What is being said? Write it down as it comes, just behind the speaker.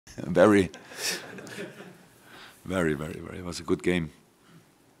very, very, very, very. It was a good game.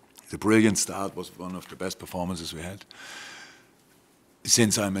 The brilliant start was one of the best performances we had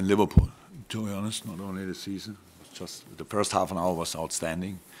since I'm in Liverpool, to be honest, not only the season. Just the first half an hour was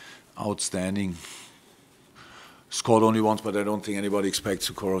outstanding. Outstanding. Scored only once, but I don't think anybody expects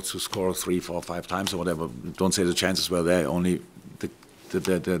to score 3, 4, 5 times or whatever. Don't say the chances were there. Only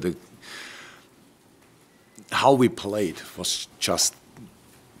the how we played was just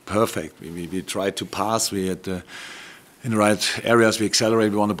perfect. We tried to pass. We had in the right areas. We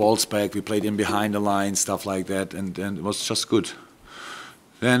accelerated. We won the balls back. We played in behind the line, stuff like that, and it was just good.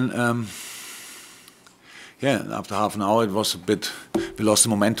 Then. Yeah, after half an hour it was a bit, we lost the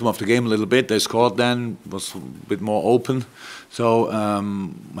momentum of the game a little bit. They scored then, it was a bit more open. So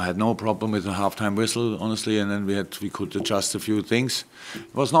I had no problem with the halftime whistle, honestly, and then we could adjust a few things.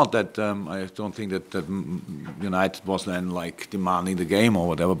 It was not that, I don't think that United was then like demanding the game or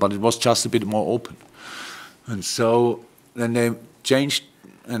whatever, but it was just a bit more open. And so then they changed,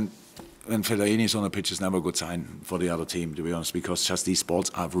 and when Fellaini is on the pitch, it's never a good sign for the other team, to be honest, because just these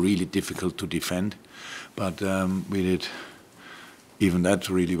balls are really difficult to defend. But we did even that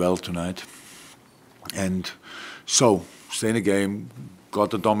really well tonight. And so, stay in the game,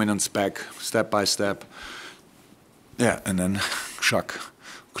 got the dominance back, step by step. Yeah, and then Shaq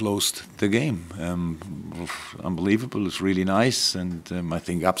closed the game. Unbelievable, it's really nice, and I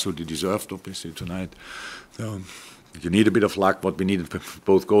think absolutely deserved, obviously, tonight. So, you need a bit of luck, what we needed,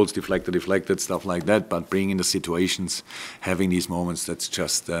 both goals, deflected, stuff like that, but being in the situations, having these moments, that's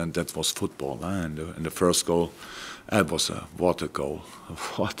just, that was football. And the first goal, what a goal.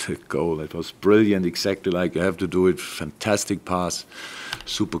 What a goal. It was brilliant, exactly like you have to do it. Fantastic pass,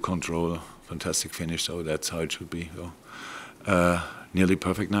 super controller, fantastic finish, so that's how it should be. So, nearly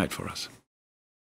perfect night for us.